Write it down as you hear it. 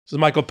This is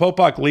Michael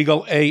Popok,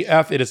 Legal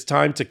AF. It is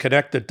time to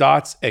connect the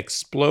dots,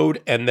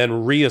 explode, and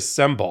then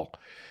reassemble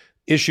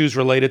issues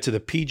related to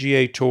the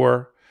PGA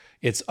Tour,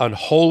 its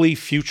unholy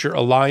future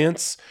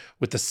alliance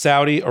with the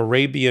Saudi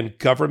Arabian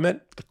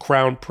government, the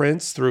Crown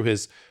Prince through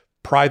his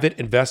private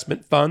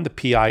investment fund, the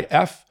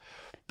PIF,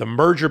 the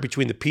merger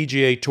between the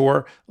PGA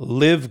Tour,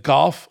 Live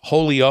Golf,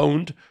 wholly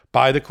owned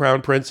by the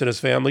Crown Prince and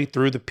his family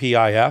through the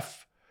PIF,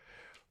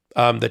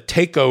 the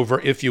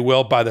takeover, if you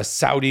will, by the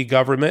Saudi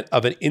government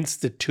of an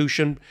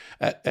institution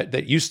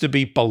that used to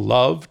be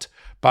beloved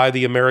by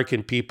the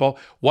American people.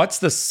 What's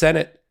the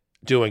Senate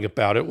doing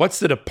about it? What's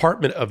the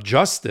Department of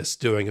Justice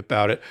doing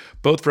about it,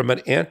 both from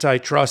an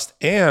antitrust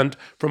and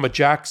from a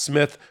Jack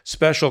Smith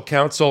special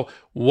counsel?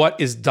 What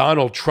is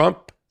Donald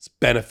Trump's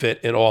benefit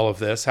in all of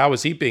this? How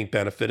is he being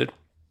benefited?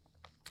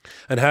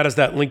 And how does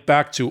that link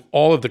back to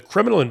all of the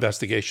criminal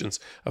investigations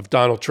of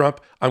Donald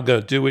Trump? I'm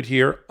going to do it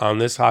here on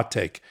this hot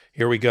take.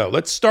 Here we go.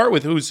 Let's start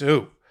with who's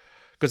who,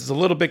 because it's a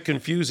little bit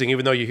confusing,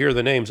 even though you hear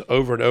the names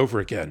over and over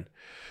again.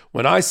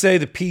 When I say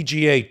the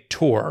PGA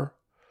Tour,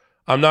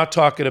 I'm not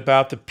talking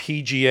about the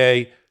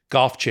PGA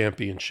Golf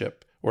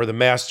Championship or the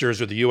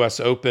Masters or the US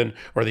Open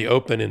or the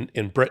Open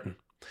in Britain.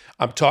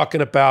 I'm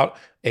talking about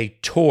a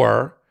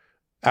tour,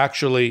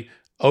 actually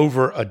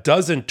over a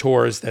dozen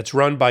tours that's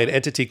run by an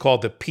entity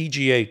called the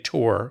PGA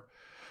Tour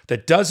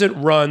that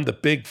doesn't run the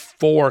big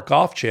four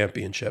golf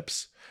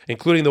championships,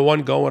 including the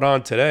one going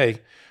on today,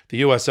 the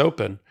US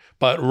Open,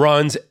 but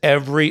runs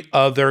every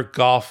other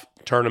golf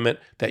tournament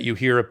that you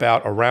hear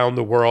about around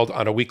the world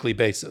on a weekly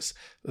basis.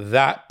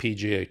 That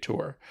PGA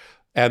Tour.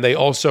 And they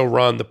also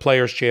run the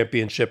Players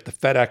Championship, the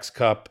FedEx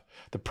Cup,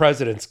 the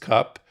President's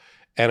Cup,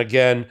 and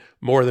again,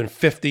 more than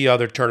 50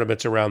 other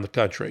tournaments around the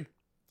country.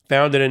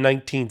 Founded in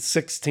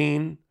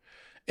 1916,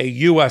 a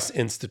U.S.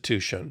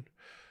 institution.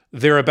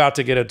 They're about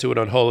to get into an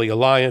unholy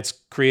alliance,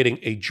 creating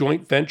a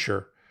joint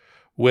venture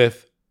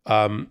with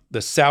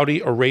the Saudi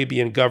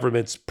Arabian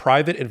government's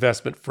private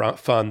investment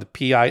fund, the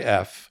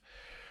PIF.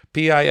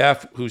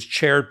 PIF, who's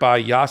chaired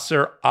by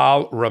Yasser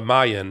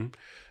Al-Rumayyan.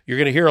 You're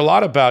going to hear a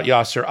lot about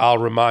Yasser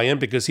Al-Rumayyan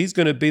because he's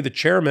going to be the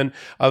chairman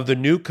of the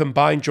new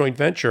combined joint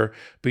venture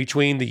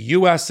between the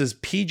U.S.'s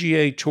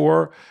PGA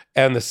Tour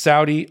and the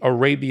Saudi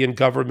Arabian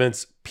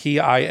government's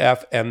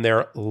PIF and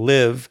their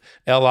LIV,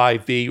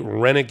 L-I-V,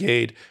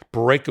 renegade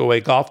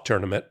breakaway golf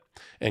tournament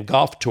and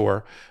golf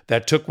tour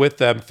that took with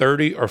them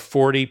 30 or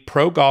 40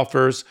 pro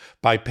golfers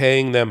by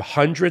paying them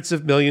hundreds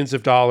of millions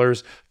of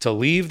dollars to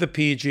leave the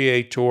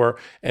PGA Tour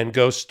and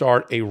go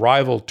start a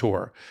rival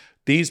tour.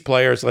 These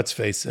players, let's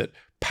face it,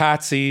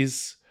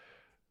 patsies,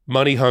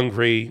 money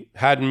hungry,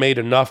 hadn't made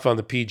enough on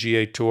the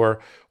PGA Tour,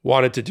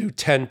 wanted to do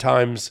 10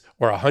 times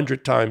or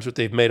 100 times what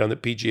they've made on the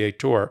PGA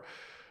Tour.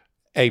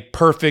 A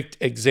perfect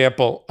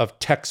example of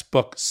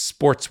textbook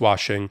sports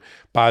washing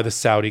by the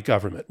Saudi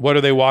government. What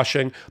are they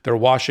washing? They're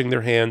washing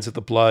their hands of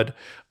the blood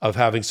of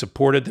having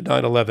supported the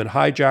 9/11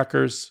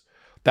 hijackers.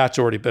 That's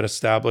already been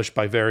established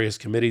by various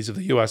committees of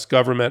the U.S.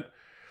 government.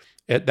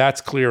 That's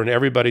clear in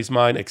everybody's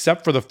mind,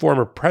 except for the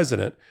former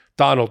president,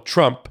 Donald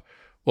Trump.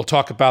 We'll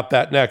talk about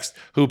that next,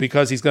 who,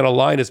 because he's going to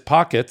line his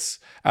pockets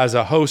as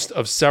a host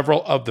of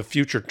several of the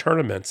future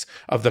tournaments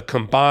of the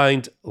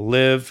combined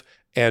LIV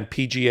and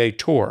PGA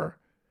Tour,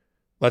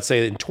 let's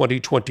say in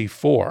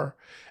 2024,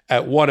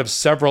 at one of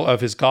several of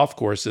his golf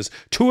courses,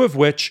 two of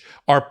which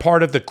are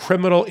part of the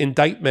criminal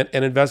indictment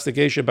and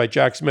investigation by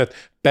Jack Smith,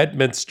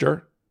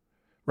 Bedminster,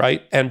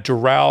 right, and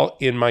Doral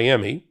in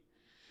Miami,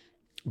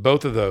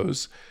 both of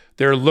those.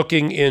 They're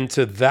looking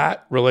into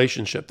that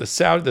relationship.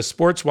 The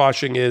sports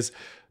washing is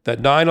that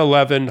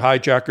 9/11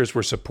 hijackers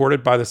were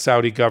supported by the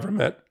Saudi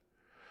government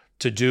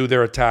to do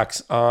their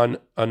attacks on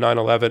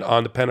 9/11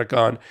 on the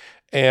Pentagon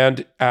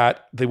and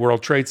at the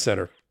World Trade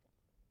Center,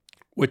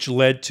 which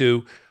led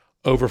to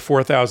over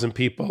 4,000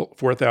 people,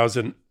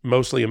 4,000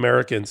 mostly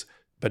Americans,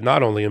 but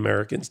not only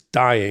Americans,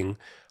 dying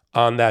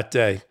on that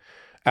day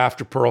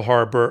after Pearl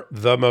Harbor,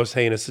 the most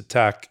heinous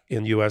attack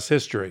in U.S.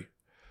 history.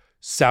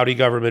 Saudi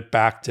government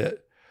backed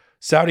it.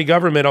 Saudi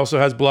government also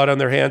has blood on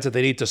their hands that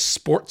they need to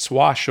sports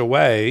wash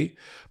away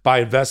by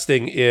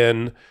investing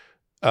in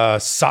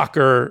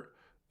soccer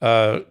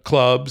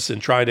clubs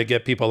and trying to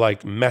get people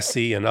like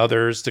Messi and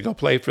others to go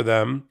play for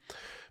them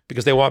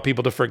because they want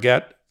people to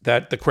forget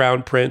that the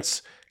Crown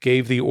Prince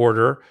gave the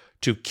order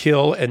to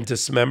kill and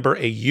dismember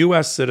a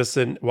U.S.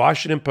 citizen,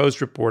 Washington Post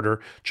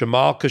reporter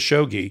Jamal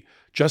Khashoggi,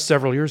 just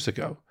several years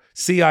ago.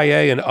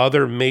 CIA and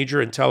other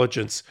major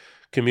intelligence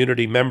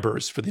community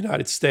members for the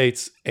United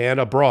States and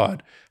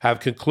abroad have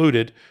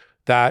concluded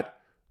that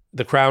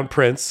the Crown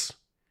Prince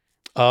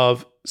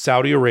of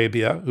Saudi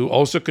Arabia, who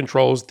also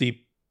controls the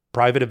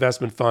private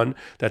investment fund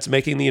that's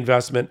making the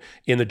investment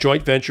in the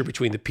joint venture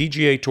between the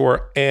PGA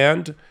Tour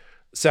and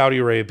Saudi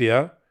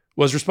Arabia,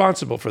 was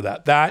responsible for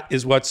that. That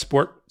is what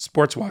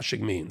sports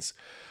washing means.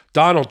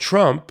 Donald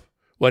Trump,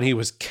 when he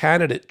was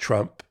candidate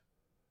Trump,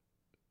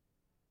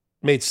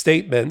 made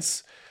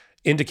statements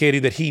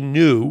indicating that he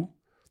knew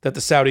that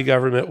the Saudi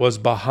government was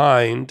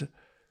behind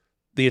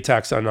the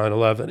attacks on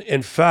 9/11.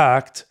 In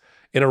fact,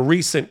 in a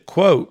recent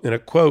quote,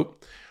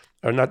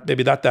 or not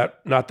maybe not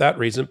that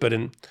reason, but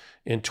in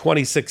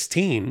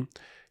 2016,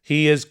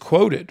 he is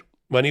quoted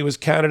when he was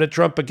candidate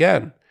Trump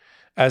again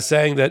as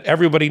saying that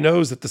everybody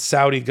knows that the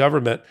Saudi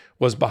government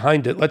was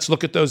behind it. Let's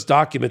look at those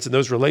documents and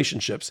those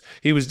relationships.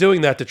 He was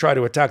doing that to try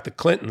to attack the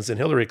Clintons and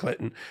Hillary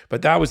Clinton,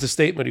 but that was the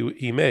statement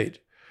he made.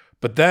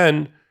 But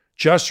then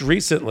just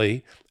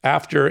recently,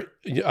 after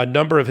a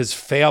number of his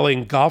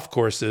failing golf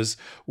courses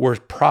were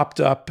propped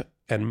up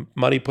and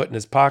money put in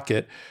his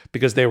pocket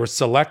because they were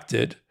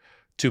selected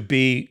to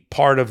be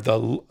part of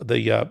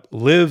the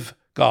Live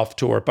Golf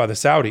Tour by the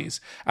Saudis,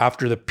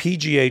 after the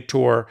PGA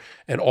Tour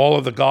and all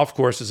of the golf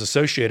courses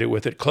associated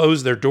with it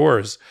closed their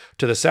doors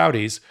to the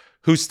Saudis,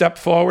 who stepped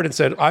forward and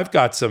said, I've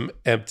got some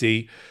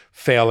empty,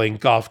 failing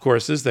golf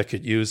courses that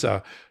could use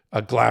a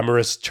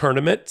glamorous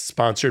tournament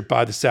sponsored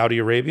by the Saudi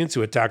Arabians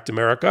who attacked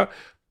America.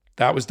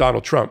 That was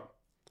Donald Trump.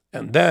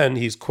 And then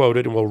he's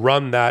quoted, and we'll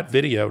run that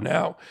video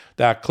now,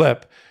 that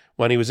clip.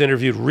 When he was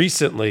interviewed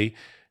recently,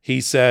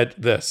 he said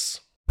this.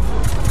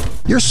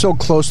 You're so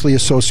closely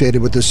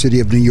associated with the city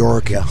of New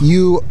York. Yeah.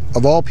 You,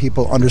 of all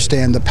people,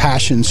 understand the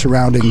passion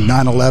surrounding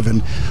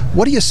 9/11.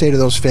 What do you say to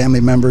those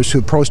family members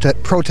who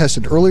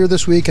protested earlier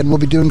this week and will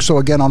be doing so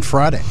again on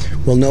Friday?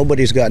 Well,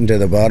 nobody's gotten to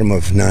the bottom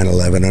of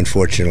 9/11,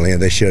 unfortunately, and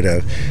they should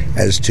have,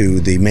 as to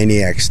the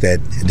maniacs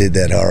that did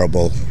that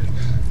horrible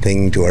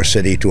thing to our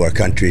city, to our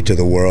country, to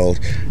the world.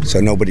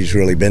 So nobody's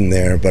really been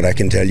there, but I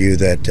can tell you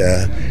that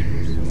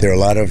there are a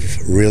lot of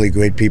really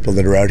great people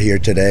that are out here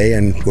today,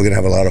 and we're going to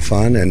have a lot of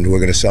fun, and we're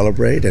going to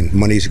celebrate, and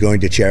money's going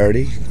to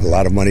charity. A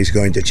lot of money's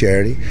going to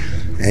charity.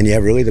 And you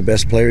have really the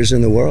best players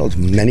in the world,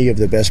 many of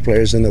the best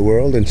players in the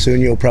world, and soon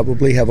you'll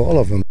probably have all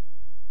of them.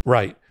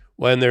 Right.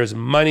 When there's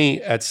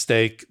money at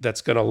stake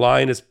that's going to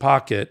line his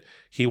pocket,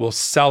 he will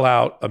sell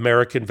out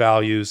American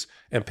values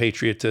and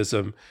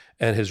patriotism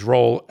and his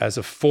role as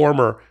a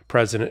former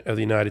president of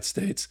the United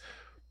States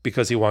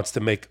because he wants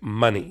to make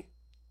money.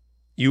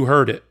 You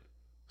heard it.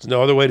 There's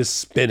no other way to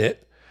spin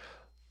it.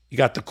 You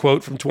got the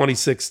quote from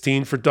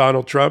 2016 for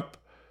Donald Trump,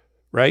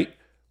 right?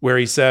 Where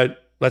he said,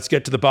 let's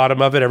get to the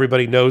bottom of it.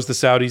 Everybody knows the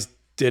Saudis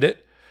did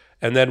it.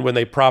 And then when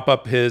they prop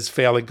up his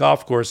failing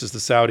golf courses, the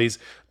Saudis,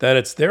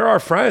 then they're our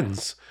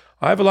friends.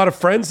 I have a lot of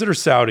friends that are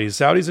Saudis.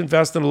 Saudis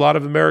invest in a lot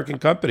of American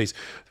companies.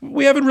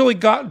 We haven't really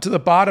gotten to the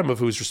bottom of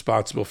who's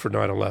responsible for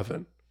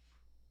 9/11.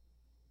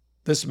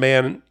 This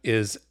man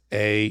is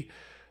an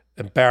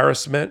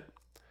embarrassment,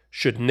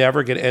 should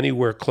never get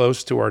anywhere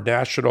close to our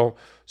national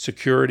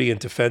security and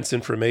defense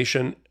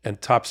information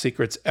and top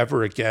secrets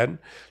ever again.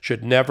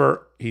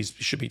 He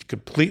should be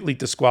completely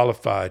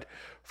disqualified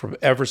from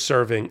ever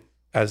serving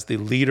as the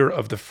leader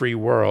of the free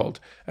world,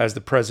 as the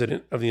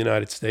president of the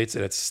United States.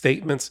 And it's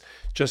statements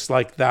just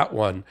like that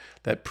one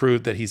that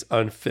proved that he's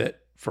unfit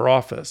for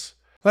office.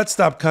 Let's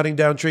stop cutting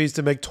down trees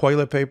to make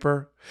toilet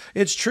paper.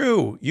 It's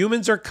true.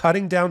 Humans are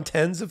cutting down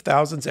tens of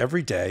thousands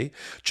every day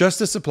just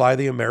to supply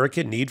the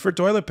American need for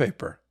toilet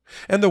paper.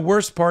 And the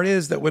worst part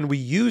is that when we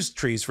use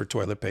trees for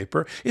toilet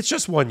paper, it's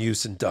just one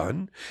use and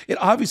done. It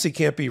obviously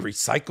can't be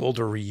recycled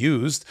or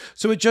reused,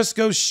 so it just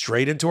goes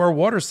straight into our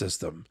water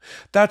system.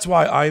 That's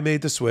why I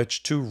made the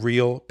switch to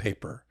real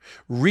paper.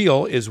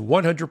 Real is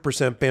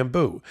 100%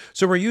 bamboo,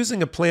 so we're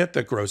using a plant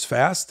that grows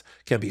fast,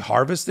 can be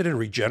harvested and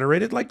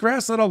regenerated like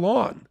grass on a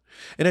lawn,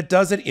 and it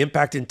doesn't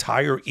impact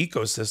entire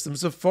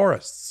ecosystems of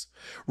forests.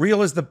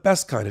 Real is the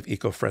best kind of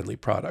eco-friendly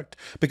product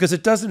because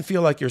it doesn't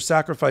feel like you're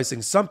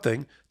sacrificing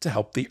something to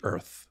help the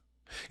earth.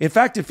 In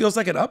fact, it feels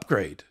like an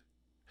upgrade.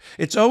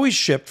 It's always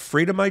shipped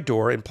free to my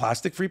door in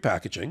plastic-free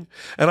packaging,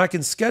 and I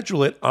can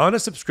schedule it on a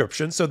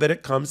subscription so that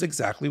it comes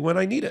exactly when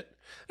I need it.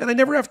 And I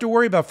never have to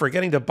worry about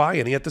forgetting to buy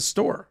any at the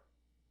store.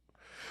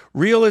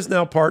 Real is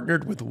now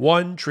partnered with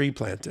One Tree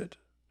Planted.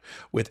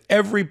 With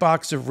every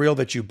box of Real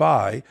that you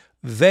buy,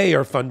 they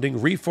are funding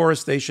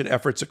reforestation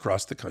efforts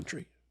across the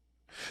country.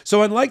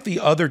 So unlike the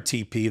other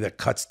TP that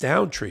cuts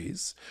down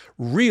trees,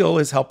 Real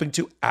is helping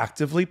to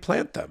actively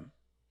plant them.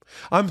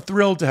 I'm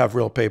thrilled to have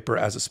Real Paper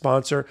as a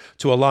sponsor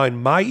to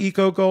align my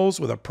eco goals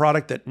with a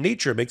product that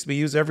nature makes me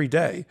use every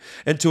day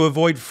and to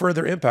avoid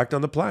further impact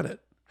on the planet.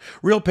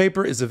 Real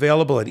Paper is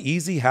available in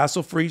easy,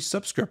 hassle-free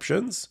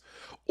subscriptions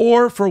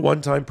or for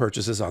one-time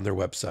purchases on their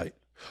website.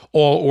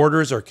 All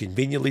orders are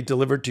conveniently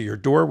delivered to your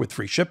door with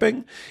free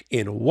shipping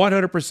in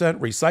 100%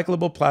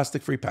 recyclable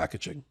plastic-free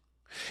packaging.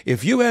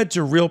 If you head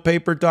to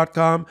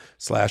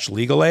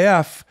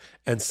realpaper.com/legalaf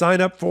and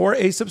sign up for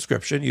a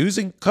subscription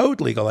using code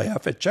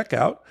LegalAF at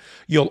checkout,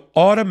 you'll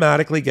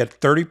automatically get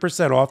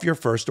 30% off your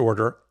first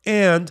order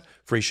and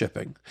free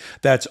shipping.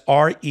 That's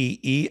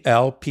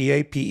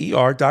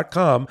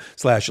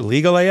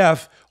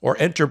REELPAPER.com/legalAF or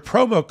enter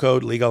promo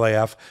code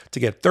LegalAF to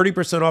get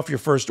 30% off your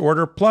first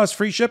order plus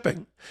free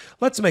shipping.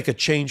 Let's make a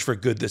change for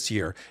good this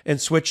year and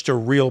switch to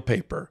Real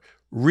Paper.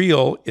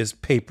 Real is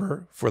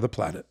paper for the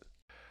planet.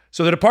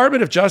 So the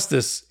Department of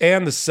Justice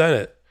and the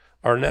Senate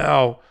are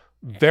now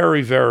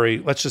very, very,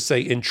 let's just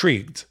say,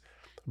 intrigued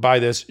by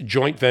this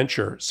joint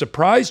venture,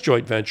 surprise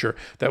joint venture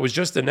that was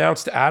just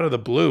announced out of the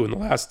blue in the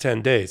last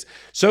 10 days.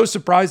 So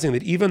surprising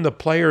that even the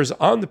players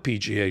on the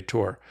PGA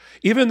Tour,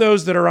 even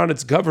those that are on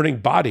its governing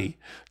body,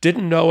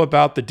 didn't know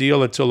about the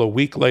deal until a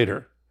week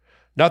later.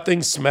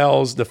 Nothing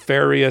smells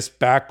nefarious,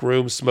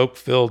 backroom,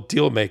 smoke-filled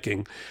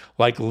deal-making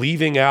like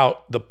leaving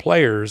out the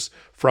players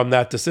from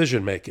that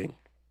decision-making.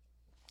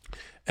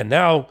 And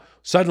now,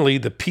 suddenly,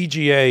 the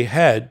PGA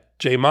head,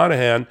 Jay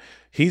Monahan,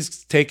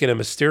 he's taken a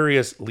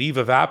mysterious leave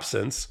of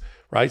absence,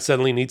 right?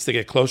 Suddenly needs to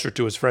get closer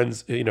to his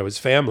friends, his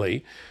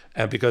family,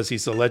 and because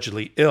he's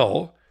allegedly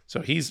ill.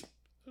 So he's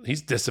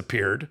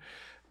disappeared.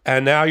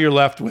 And now you're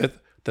left with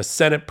the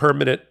Senate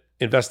Permanent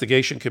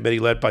Investigation Committee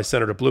led by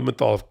Senator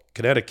Blumenthal of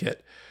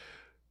Connecticut,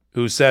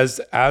 who says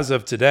as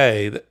of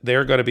today that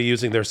they're going to be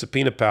using their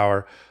subpoena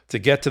power to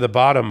get to the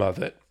bottom of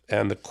it.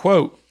 And the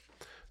quote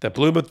that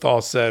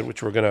Blumenthal said,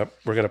 which we're gonna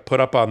put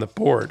up on the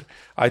board,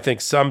 I think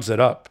sums it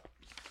up.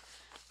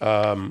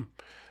 The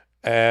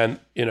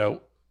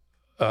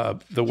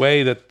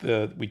way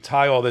that we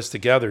tie all this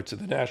together to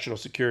the national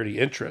security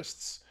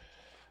interests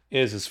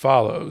is as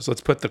follows.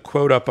 Let's put the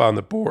quote up on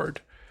the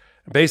board.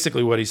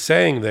 Basically, what he's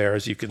saying there,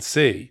 as you can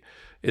see,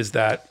 is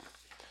that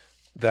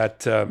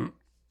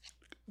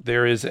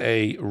there is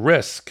a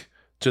risk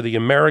to the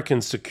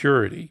American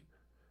security,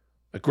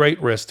 a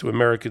great risk to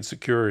American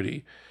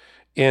security,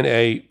 in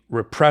a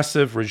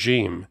repressive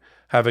regime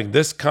having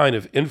this kind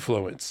of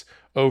influence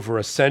over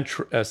a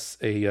central,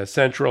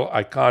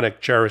 iconic,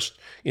 cherished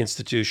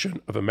institution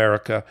of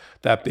America,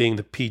 that being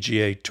the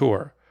PGA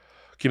Tour.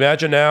 Can you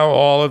imagine now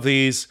all of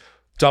these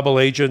double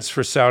agents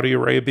for Saudi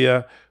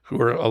Arabia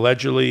who are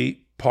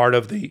allegedly part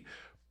of the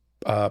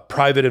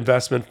private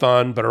investment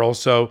fund, but are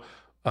also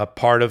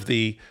part of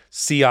the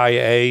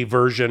CIA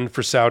version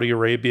for Saudi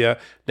Arabia,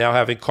 now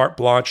having carte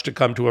blanche to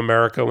come to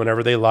America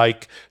whenever they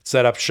like,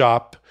 set up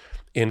shop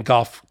in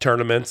golf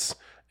tournaments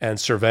and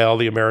surveil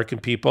the American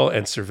people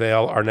and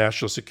surveil our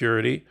national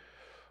security.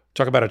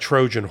 Talk about a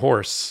Trojan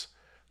horse.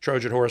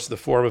 Trojan horse in the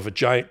form of a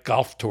giant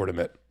golf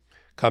tournament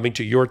coming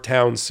to your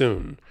town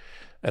soon.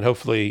 And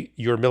hopefully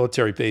your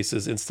military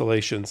bases,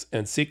 installations,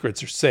 and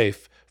secrets are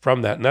safe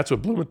from that. And that's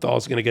what Blumenthal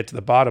is going to get to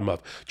the bottom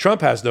of.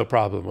 Trump has no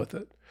problem with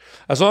it.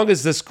 As long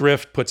as this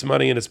grift puts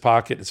money in his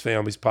pocket, his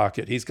family's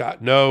pocket, he's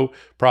got no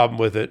problem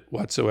with it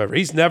whatsoever.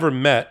 He's never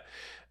met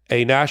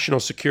a national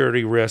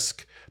security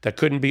risk that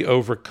couldn't be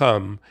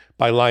overcome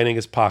by lining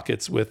his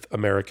pockets with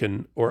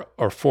American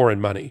or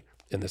foreign money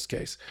in this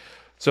case.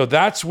 So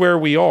that's where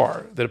we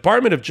are. The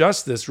Department of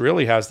Justice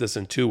really has this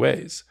in two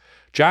ways.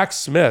 Jack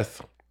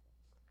Smith,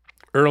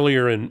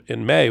 earlier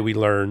in May, we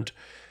learned,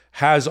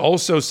 has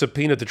also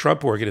subpoenaed the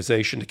Trump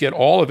Organization to get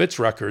all of its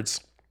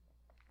records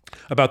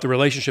about the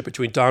relationship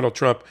between Donald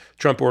Trump,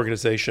 Trump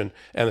Organization,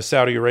 and the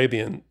Saudi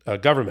Arabian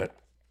government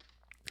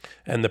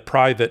and the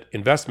private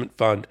investment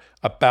fund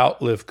about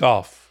Live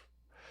Golf.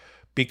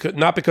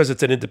 Not because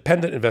it's an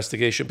independent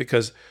investigation,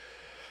 because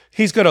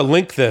he's going to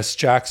link this,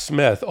 Jack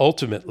Smith,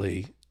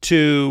 ultimately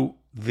to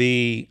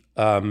the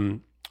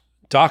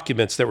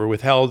documents that were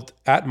withheld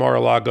at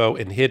Mar-a-Lago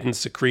and hidden,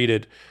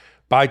 secreted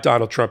by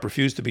Donald Trump,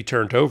 refused to be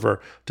turned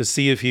over, to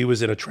see if he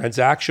was in a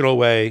transactional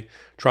way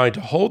trying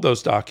to hold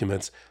those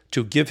documents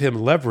to give him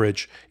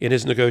leverage in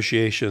his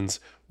negotiations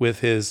with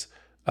his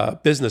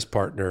business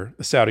partner,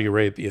 the Saudi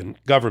Arabian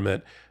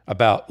government,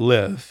 about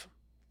Live.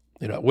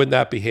 Wouldn't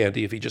that be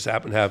handy if he just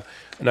happened to have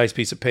a nice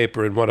piece of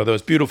paper in one of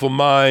those beautiful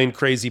mind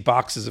crazy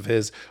boxes of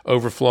his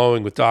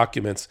overflowing with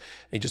documents?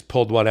 He just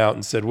pulled one out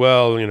and said,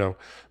 well,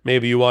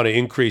 maybe you want to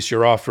increase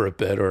your offer a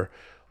bit, or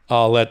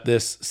I'll let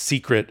this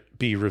secret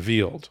be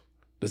revealed.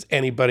 Does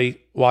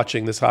anybody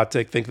watching this hot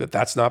take think that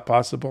that's not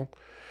possible?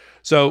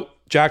 So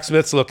Jack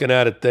Smith's looking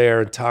at it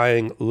there and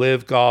tying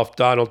Live Golf,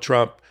 Donald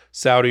Trump,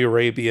 Saudi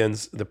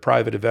Arabians, the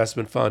private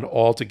investment fund,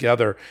 all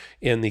together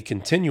in the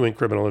continuing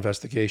criminal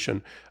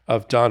investigation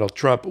of Donald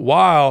Trump,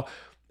 while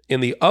in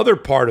the other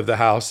part of the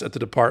House at the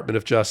Department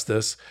of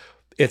Justice,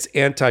 its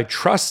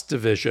antitrust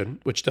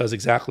division, which does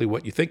exactly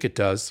what you think it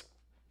does,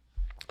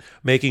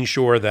 making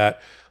sure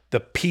that the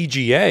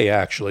PGA,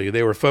 actually,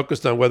 they were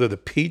focused on whether the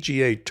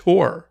PGA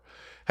Tour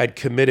had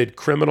committed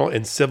criminal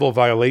and civil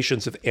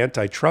violations of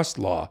antitrust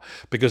law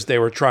because they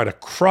were trying to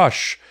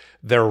crush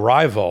their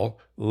rival,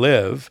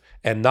 Live,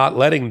 and not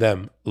letting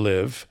them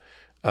live.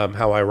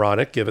 How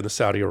ironic, given the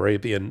Saudi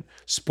Arabian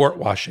sport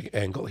washing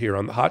angle here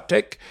on the hot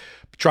take.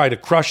 Try to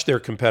crush their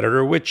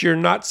competitor, which you're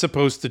not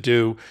supposed to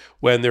do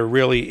when there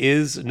really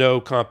is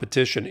no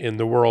competition in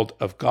the world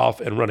of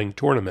golf and running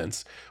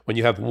tournaments. When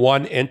you have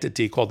one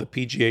entity called the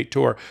PGA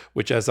Tour,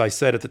 which, as I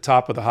said at the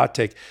top of the hot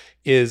take,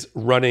 is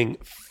running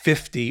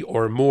 50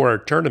 or more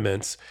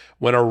tournaments,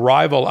 when a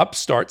rival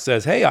upstart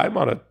says, hey, I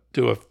want to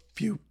do a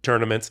few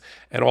tournaments,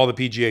 and all the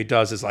PGA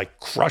does is like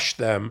crush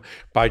them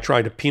by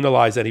trying to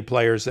penalize any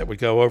players that would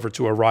go over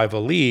to a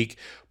rival league,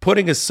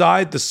 putting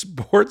aside the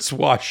sports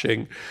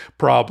washing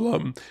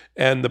problem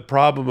and the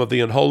problem of the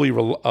unholy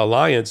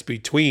alliance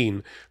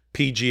between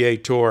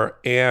PGA Tour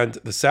and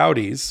the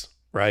Saudis,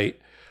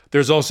 right?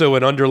 there's also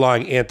an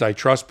underlying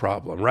antitrust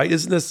problem, right?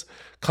 Isn't this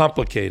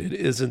complicated?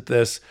 Isn't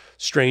this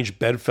strange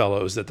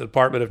bedfellows that the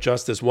Department of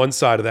Justice, one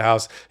side of the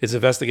House, is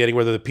investigating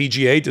whether the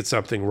PGA did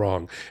something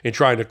wrong in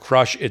trying to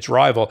crush its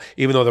rival,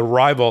 even though the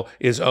rival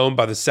is owned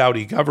by the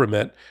Saudi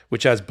government,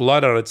 which has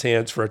blood on its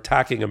hands for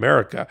attacking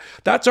America.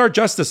 That's our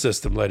justice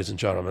system, ladies and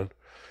gentlemen.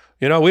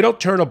 You know, we don't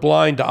turn a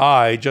blind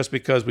eye just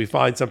because we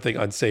find something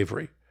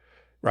unsavory,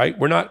 right?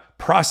 We're not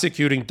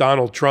prosecuting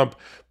Donald Trump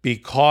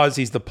because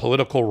he's the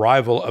political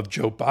rival of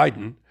Joe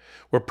Biden.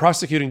 We're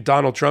prosecuting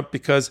Donald Trump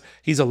because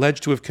he's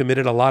alleged to have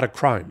committed a lot of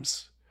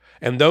crimes.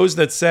 And those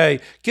that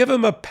say, give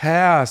him a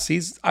pass,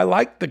 I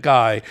like the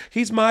guy,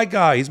 he's my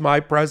guy, he's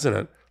my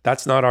president.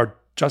 That's not our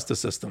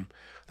justice system.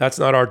 That's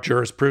not our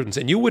jurisprudence.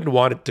 And you wouldn't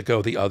want it to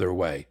go the other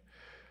way,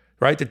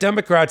 right? The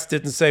Democrats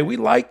didn't say, we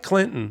like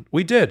Clinton.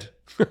 We did.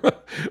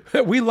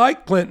 We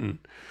like Clinton.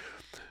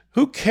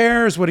 Who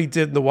cares what he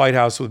did in the White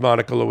House with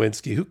Monica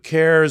Lewinsky? Who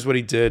cares what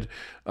he did,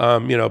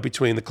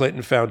 between the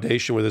Clinton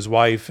Foundation with his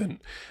wife and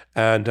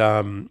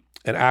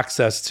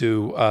access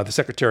to the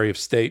Secretary of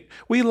State?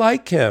 We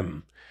like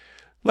him.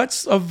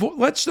 Let's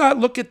not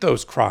look at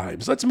those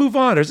crimes. Let's move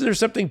on. Isn't there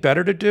something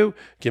better to do?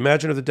 Can you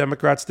imagine if the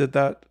Democrats did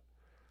that?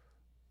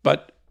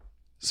 But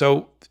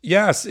so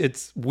yes,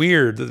 it's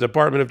weird that the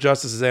Department of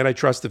Justice's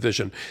Antitrust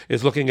Division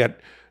is looking at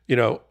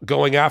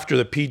going after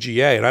the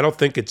PGA, and I don't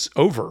think it's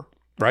over.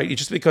 Right?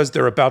 Just because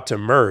they're about to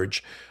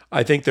merge,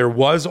 I think there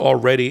was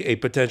already a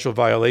potential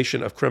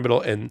violation of criminal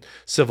and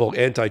civil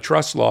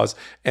antitrust laws,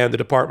 and the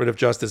Department of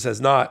Justice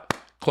has not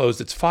closed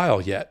its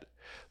file yet.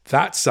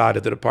 That side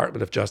of the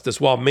Department of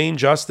Justice, while Main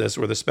Justice,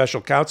 or the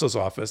Special Counsel's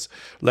Office,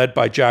 led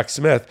by Jack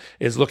Smith,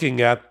 is looking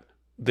at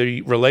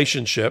the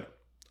relationship,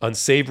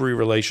 unsavory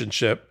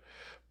relationship,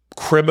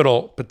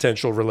 criminal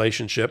potential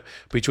relationship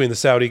between the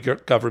Saudi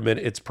government,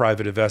 its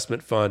private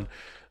investment fund,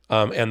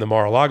 and the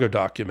Mar-a-Lago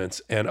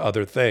documents and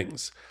other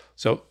things.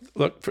 So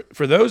look,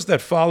 for those that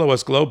follow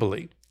us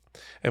globally,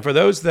 and for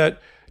those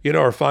that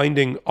are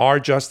finding our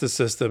justice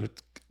system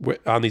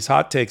on these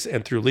hot takes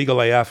and through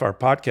Legal AF, our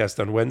podcast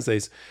on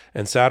Wednesdays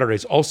and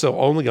Saturdays, also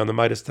only on the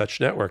Midas Touch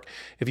Network,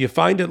 if you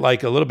find it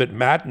like a little bit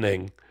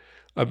maddening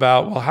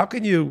about, well, how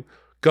can you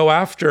go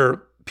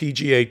after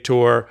PGA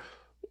Tour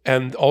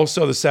and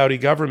also the Saudi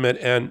government?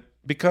 And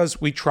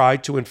because we try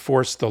to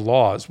enforce the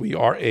laws, we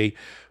are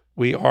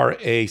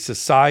a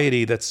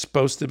society that's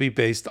supposed to be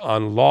based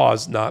on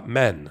laws, not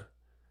men.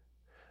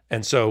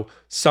 And so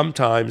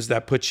sometimes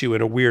that puts you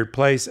in a weird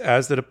place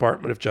as the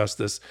Department of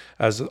Justice,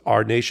 as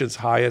our nation's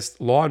highest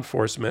law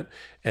enforcement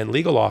and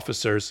legal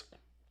officers,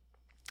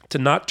 to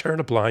not turn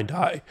a blind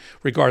eye,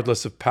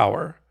 regardless of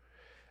power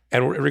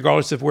and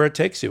regardless of where it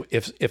takes you.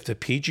 If the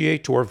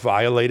PGA Tour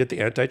violated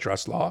the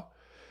antitrust law,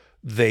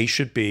 there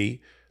should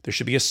be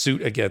a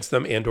suit against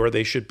them, and or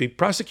they should be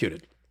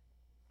prosecuted.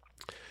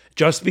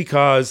 Just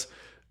because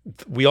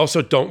we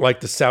also don't like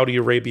the Saudi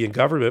Arabian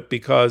government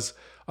because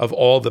of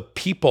all the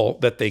people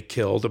that they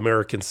killed,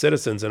 American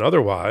citizens and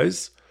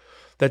otherwise,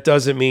 that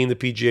doesn't mean the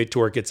PGA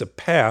Tour gets a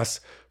pass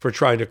for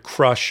trying to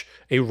crush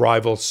a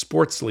rival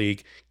sports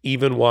league,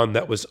 even one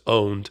that was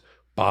owned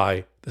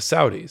by the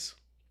Saudis.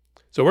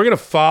 So we're going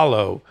to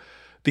follow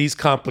these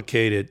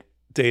complicated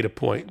data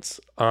points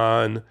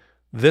on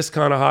this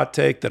kind of hot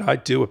take that I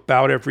do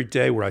about every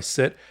day, where I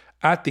sit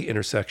at the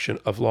intersection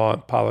of law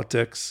and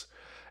politics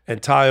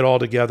and tie it all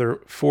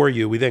together for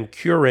you. We then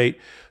curate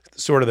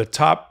sort of the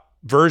top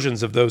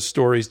versions of those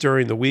stories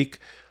during the week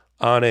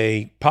on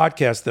a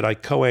podcast that I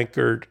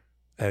co-anchored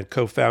and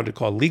co-founded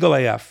called Legal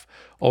AF,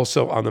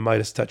 also on the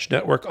Midas Touch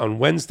Network on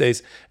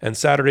Wednesdays and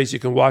Saturdays. You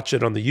can watch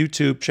it on the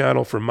YouTube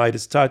channel for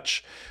Midas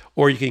Touch,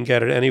 or you can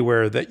get it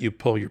anywhere that you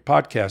pull your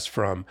podcast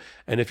from.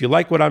 And if you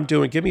like what I'm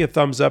doing, give me a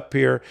thumbs up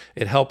here.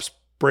 It helps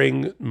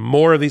bring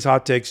more of these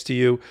hot takes to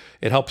you.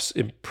 It helps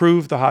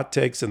improve the hot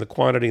takes and the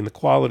quantity and the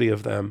quality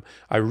of them.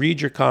 I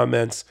read your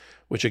comments,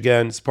 which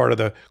again is part of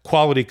the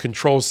quality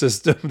control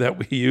system that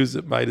we use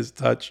at Midas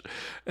Touch.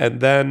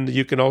 And then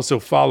you can also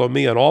follow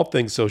me on all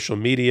things social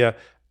media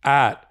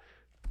at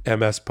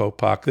MS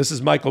Popak. This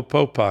is Michael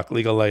Popak,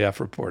 Legal AF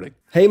reporting.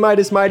 Hey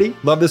Midas Mighty,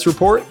 love this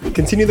report?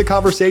 Continue the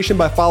conversation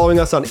by following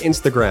us on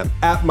Instagram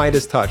at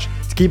Midas Touch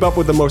to keep up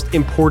with the most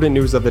important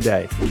news of the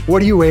day.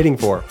 What are you waiting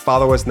for?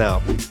 Follow us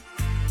now.